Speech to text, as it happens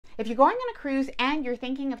If you're going on a cruise and you're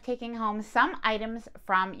thinking of taking home some items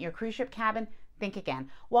from your cruise ship cabin, think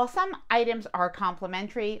again. While some items are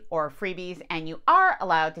complimentary or freebies and you are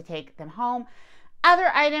allowed to take them home,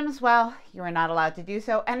 other items, well, you are not allowed to do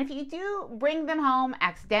so. And if you do bring them home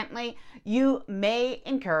accidentally, you may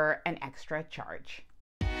incur an extra charge.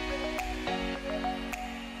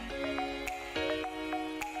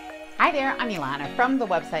 Hi there, I'm Ilana from the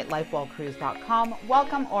website lifewellcruise.com.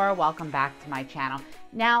 Welcome back to my channel.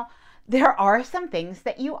 Now, there are some things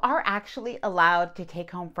that you are actually allowed to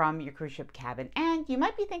take home from your cruise ship cabin. And you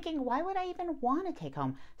might be thinking, why would I even want to take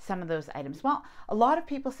home some of those items? Well, a lot of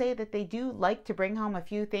people say that they do like to bring home a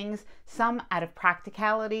few things, some out of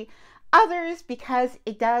practicality, others because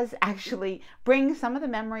it does actually bring some of the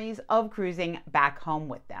memories of cruising back home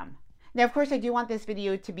with them. Now, of course, I do want this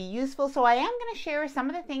video to be useful, so I am going to share some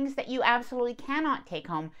of the things that you absolutely cannot take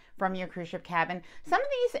home from your cruise ship cabin. Some of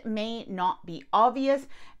these may not be obvious,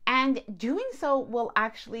 and doing so will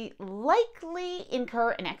actually likely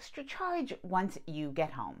incur an extra charge once you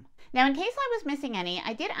get home. Now, in case I was missing any,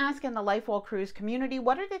 I did ask in the LifeWell Cruise community,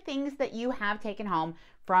 what are the things that you have taken home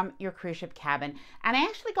from your cruise ship cabin? And I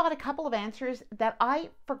actually got a couple of answers that I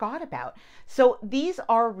forgot about. So these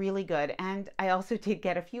are really good. And I also did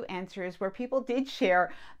get a few answers where people did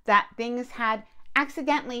share that things had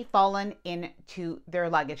accidentally fallen into their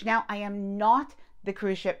luggage. Now, I am not the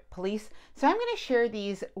cruise ship police, so I'm going to share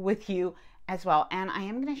these with you as well. And I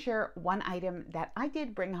am going to share one item that I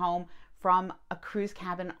did bring home from a cruise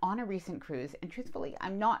cabin on a recent cruise. And truthfully,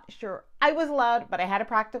 I'm not sure I was allowed, but I had a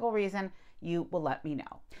practical reason. You will let me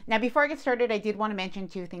know. Now, before I get started, I did want to mention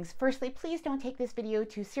two things. Firstly, please don't take this video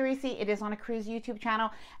too seriously. It is on a cruise YouTube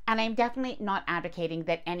channel, and I'm definitely not advocating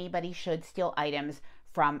that anybody should steal items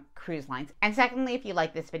from cruise lines. And secondly, if you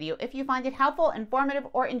like this video, if you find it helpful, informative,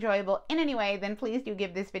 or enjoyable in any way, then please do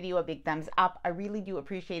give this video a big thumbs up. I really do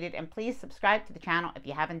appreciate it. And please subscribe to the channel if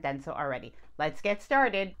you haven't done so already. Let's get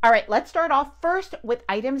started. All right, let's start off first with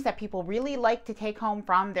items that people really like to take home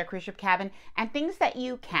from their cruise ship cabin and things that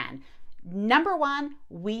you can. Number one,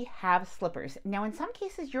 we have slippers. Now, in some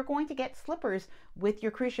cases, you're going to get slippers with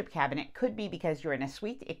your cruise ship cabin. It could be because you're in a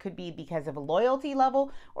suite, it could be because of a loyalty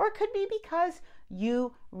level, or it could be because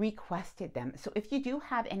you requested them. So if you do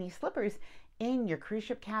have any slippers in your cruise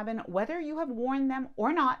ship cabin, whether you have worn them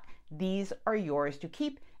or not, these are yours to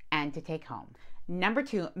keep and to take home. Number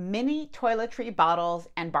two, mini toiletry bottles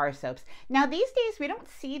and bar soaps. Now, these days, we don't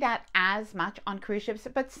see that as much on cruise ships,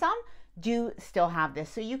 but some do still have this.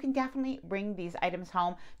 So you can definitely bring these items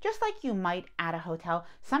home just like you might at a hotel.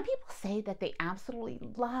 Some people say that they absolutely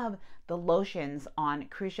love the lotions on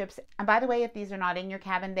cruise ships. And by the way, if these are not in your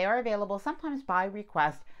cabin, they are available sometimes by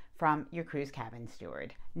request from your cruise cabin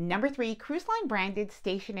steward. Number three, cruise line branded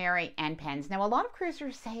stationery and pens. Now, a lot of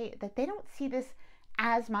cruisers say that they don't see this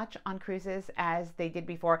as much on cruises as they did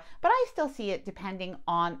before, but I still see it depending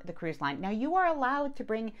on the cruise line. Now, you are allowed to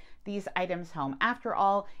bring these items home. After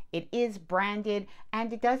all, it is branded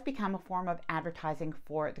and it does become a form of advertising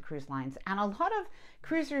for the cruise lines. And a lot of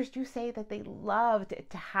cruisers do say that they loved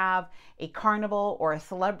to have a Carnival or a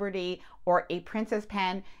Celebrity or a Princess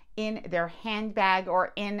pen in their handbag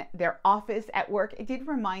or in their office at work. It did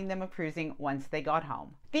remind them of cruising once they got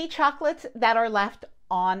home. The chocolates that are left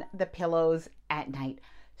on the pillows at night.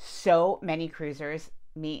 So many cruisers,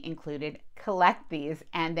 me included, collect these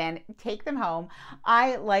and then take them home.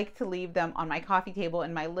 I like to leave them on my coffee table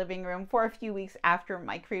in my living room for a few weeks after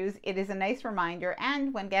my cruise. It is a nice reminder,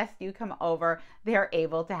 and when guests do come over, they're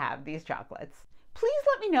able to have these chocolates. Please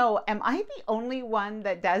let me know, am I the only one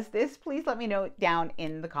that does this? Please let me know down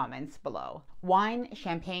in the comments below. Wine,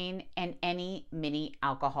 champagne, and any mini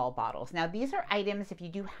alcohol bottles. Now, these are items, if you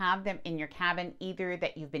do have them in your cabin, either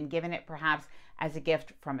that you've been given it perhaps as a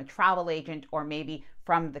gift from a travel agent or maybe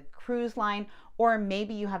from the cruise line, or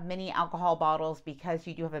maybe you have mini alcohol bottles because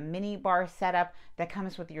you do have a mini bar setup that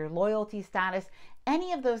comes with your loyalty status.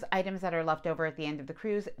 Any of those items that are left over at the end of the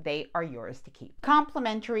cruise, they are yours to keep.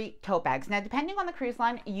 Complimentary tote bags. Now, depending on the cruise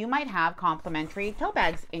line, you might have complimentary tote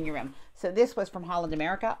bags in your room. So this was from Holland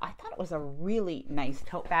America. I thought it was a really nice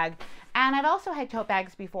tote bag. And I've also had tote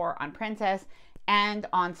bags before on Princess and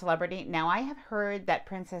on Celebrity. Now, I have heard that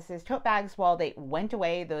Princess's tote bags, while they went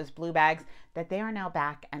away, those blue bags, that they are now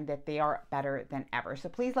back and that they are better than ever. So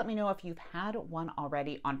please let me know if you've had one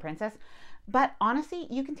already on Princess. But honestly,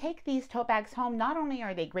 you can take these tote bags home. Not only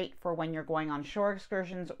are they great for when you're going on shore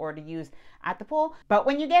excursions or to use at the pool, but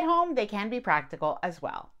when you get home, they can be practical as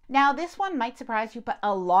well. Now, this one might surprise you, but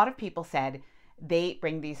a lot of people said they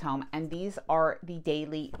bring these home, and these are the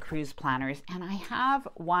daily cruise planners. And I have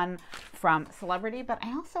one from Celebrity, but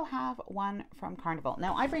I also have one from Carnival.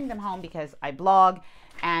 Now, I bring them home because I blog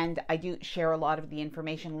and I do share a lot of the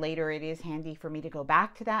information later. It is handy for me to go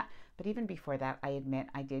back to that. But even before that, I admit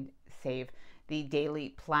I did save the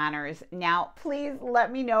daily planners. Now, please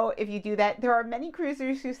let me know if you do that. There are many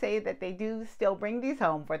cruisers who say that they do still bring these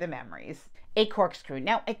home for the memories. A corkscrew.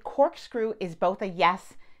 Now, a corkscrew is both a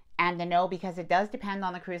yes and a no, because it does depend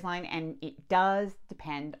on the cruise line and it does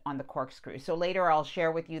depend on the corkscrew. So later I'll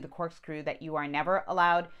share with you the corkscrew that you are never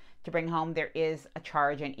allowed to bring home. There is a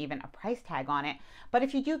charge and even a price tag on it. But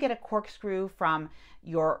if you do get a corkscrew from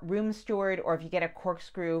your room steward, or if you get a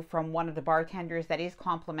corkscrew from one of the bartenders, that is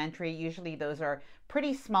complimentary. Usually those are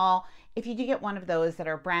pretty small. If you do get one of those that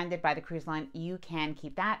are branded by the cruise line, you can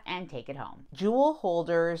keep that and take it home. Jewel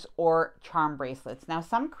holders or charm bracelets. Now,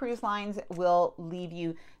 some cruise lines will leave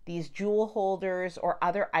you these jewel holders or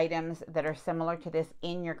other items that are similar to this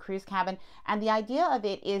in your cruise cabin. And the idea of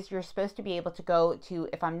it is you're supposed to be able to go to,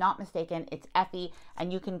 if I'm not mistaken, it's Effie,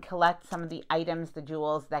 and you can collect some of the items, the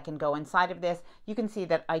jewels that can go inside of this. You can see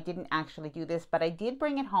that I didn't actually do this, but I did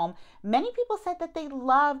bring it home. Many people said that they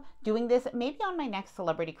love doing this. Maybe on my next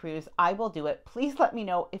Celebrity cruise, I will do it. Please let me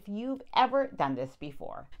know if you've ever done this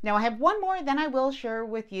before. Now, I have one more, then I will share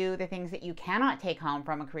with you the things that you cannot take home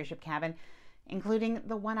from a cruise ship cabin, including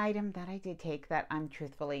the one item that I did take that I'm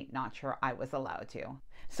truthfully not sure I was allowed to.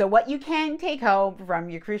 So what you can take home from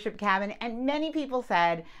your cruise ship cabin, and many people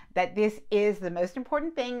said that this is the most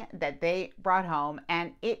important thing that they brought home,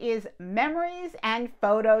 and it is memories and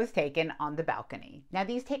photos taken on the balcony. Now,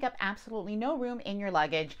 these take up absolutely no room in your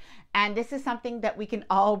luggage, and this is something that we can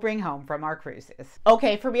all bring home from our cruises.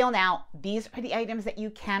 Okay, for real now, these are the items that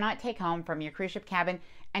you cannot take home from your cruise ship cabin.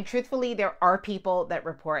 And truthfully, there are people that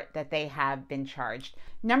report that they have been charged.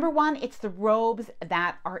 Number one, it's the robes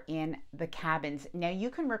that are in the cabins. Now, you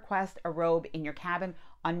can request a robe in your cabin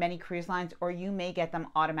on many cruise lines, or you may get them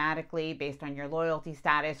automatically based on your loyalty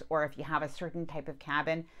status, or if you have a certain type of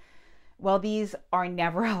cabin. Well, these are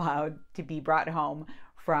never allowed to be brought home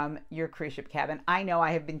from your cruise ship cabin. I know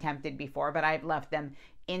I have been tempted before, but I've left them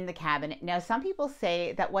in the cabin. Now, some people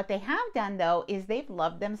say that what they have done, though, is they've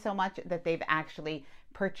loved them so much that they've actually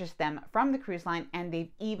purchased them from the cruise line, and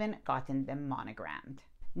they've even gotten them monogrammed.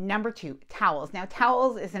 Number two, towels. Now,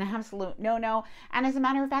 towels is an absolute no-no. And as a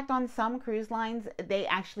matter of fact, on some cruise lines, they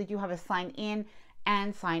actually do have a sign in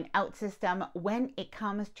and sign out system when it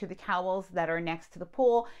comes to the towels that are next to the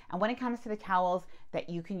pool, and when it comes to the towels that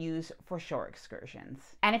you can use for shore excursions.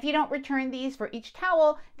 And if you don't return these for each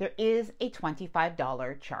towel, there is a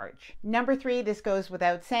 $25 charge. Number three, this goes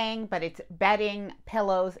without saying, but it's bedding,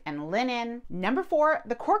 pillows, and linen. Number four,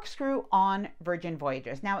 the corkscrew on Virgin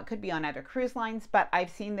Voyages. Now, it could be on other cruise lines, but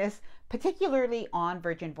I've seen this particularly on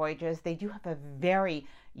Virgin Voyages. They do have a very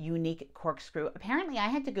unique corkscrew. Apparently, I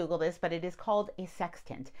had to Google this, but it is called a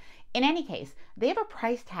sextant. In any case, they have a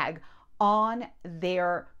price tag on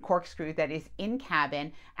their corkscrew that is in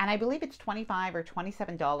cabin, and I believe it's $25 or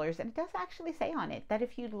 $27, and it does actually say on it that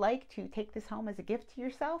if you'd like to take this home as a gift to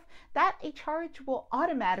yourself, that a charge will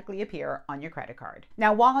automatically appear on your credit card.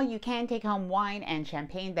 Now, while you can take home wine and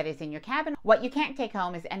champagne that is in your cabin, what you can't take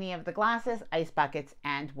home is any of the glasses, ice buckets,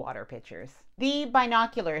 and water pitchers. The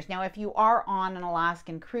binoculars. Now, if you are on an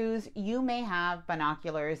Alaskan cruise, you may have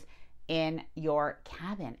binoculars in your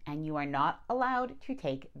cabin, and you are not allowed to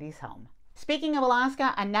take these home. Speaking of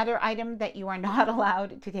Alaska, another item that you are not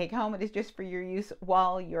allowed to take home, it is just for your use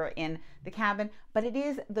while you're in the cabin, but it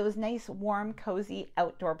is those nice, warm, cozy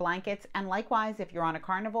outdoor blankets. And likewise, if you're on a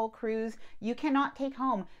Carnival cruise, you cannot take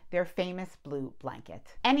home their famous blue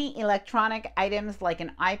blanket. Any electronic items like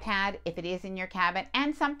an iPad, if it is in your cabin,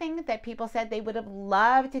 and something that people said they would have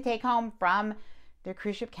loved to take home from their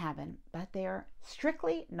cruise ship cabin, but they are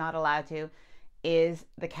strictly not allowed to, is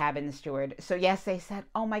the cabin steward. So yes, they said,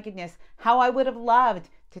 oh my goodness, how I would have loved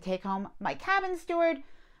to take home my cabin steward.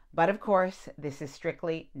 But of course, this is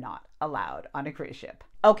strictly not allowed on a cruise ship.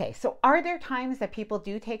 Okay, so are there times that people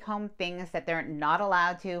do take home things that they're not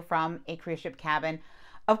allowed to from a cruise ship cabin?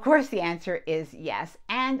 Of course, the answer is yes.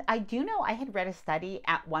 And I do know I had read a study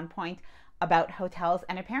at one point about hotels,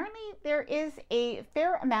 and apparently there is a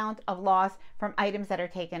fair amount of loss from items that are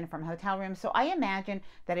taken from hotel rooms. So I imagine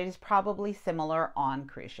that it is probably similar on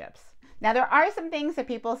cruise ships. Now, there are some things that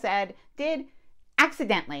people said did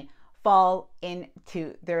accidentally fall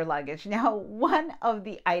into their luggage. Now, one of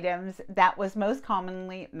the items that was most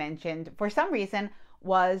commonly mentioned for some reason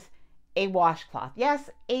was a washcloth. Yes,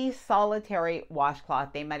 a solitary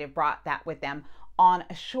washcloth. They might have brought that with them on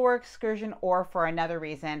a shore excursion or for another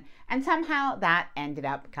reason, and somehow that ended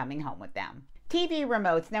up coming home with them. TV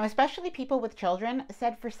remotes. Now, especially people with children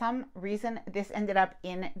said for some reason this ended up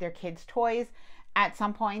in their kids' toys at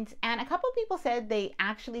some point. And a couple of people said they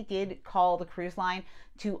actually did call the cruise line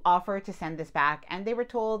to offer to send this back, and they were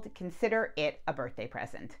told to consider it a birthday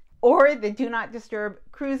present. Or the do not disturb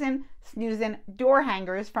cruisin', snoozin' door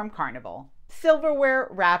hangers from Carnival. Silverware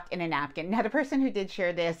wrapped in a napkin. Now, the person who did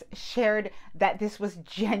share this shared that this was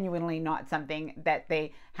genuinely not something that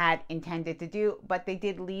they had intended to do, but they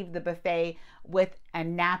did leave the buffet with a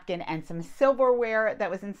napkin and some silverware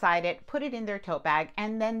that was inside it, put it in their tote bag,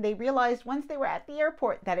 and then they realized once they were at the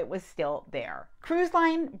airport that it was still there. Cruise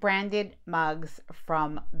line branded mugs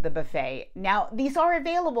from the buffet. Now, these are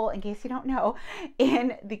available, in case you don't know,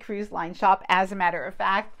 in the cruise line shop. As a matter of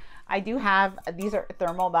fact, I do have, these are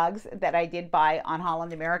thermal mugs that I did buy on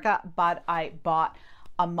Holland America, but I bought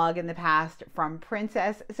a mug in the past from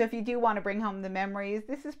Princess. So if you do want to bring home the memories,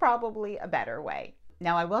 this is probably a better way.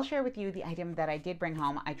 Now, I will share with you the item that I did bring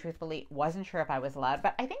home. I truthfully wasn't sure if I was allowed,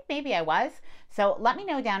 but I think maybe I was. So let me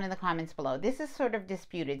know down in the comments below. This is sort of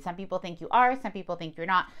disputed. Some people think you are, some people think you're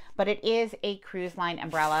not, but it is a cruise line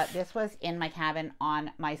umbrella. This was in my cabin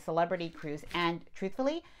on my celebrity cruise, and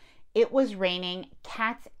truthfully, it was raining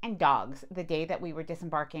cats and dogs the day that we were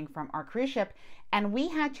disembarking from our cruise ship, and we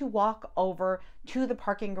had to walk over to the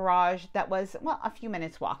parking garage that was, well, a few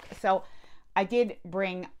minutes walk. So I did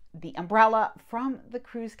bring the umbrella from the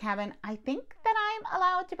cruise cabin. I think that I'm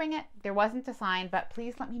allowed to bring it. There wasn't a sign, but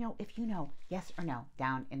please let me know if you know, yes or no,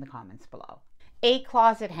 down in the comments below. A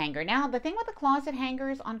closet hanger. Now, the thing with the closet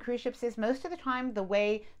hangers on cruise ships is most of the time the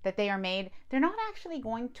way that they are made, they're not actually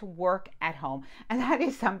going to work at home. And that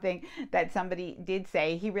is something that somebody did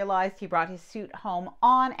say. He realized he brought his suit home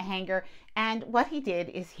on a hanger, and what he did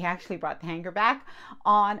is he actually brought the hanger back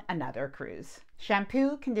on another cruise.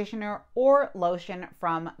 Shampoo, conditioner, or lotion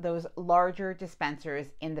from those larger dispensers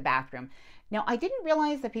in the bathroom. Now, I didn't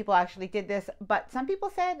realize that people actually did this, but some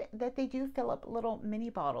people said that they do fill up little mini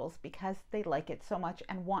bottles because they like it so much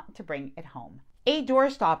and want to bring it home. A door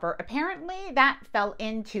stopper. Apparently that fell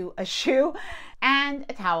into a shoe, and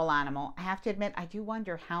a towel animal. I have to admit, I do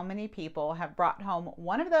wonder how many people have brought home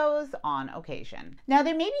one of those on occasion. Now,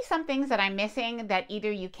 there may be some things that I'm missing that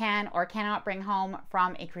either you can or cannot bring home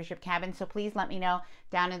from a cruise ship cabin, so please let me know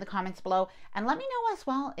down in the comments below, and let me know as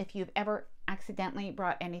well if you've ever accidentally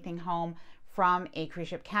brought anything home from a cruise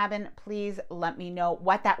ship cabin. Please let me know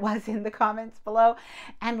what that was in the comments below,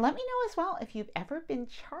 and let me know as well if you've ever been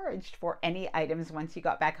charged for any items once you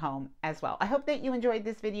got back home as well. I hope that you enjoyed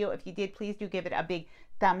this video. If you did, please do give it a big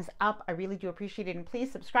thumbs up. I really do appreciate it, and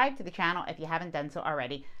please subscribe to the channel if you haven't done so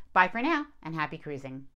already. Bye for now, and happy cruising.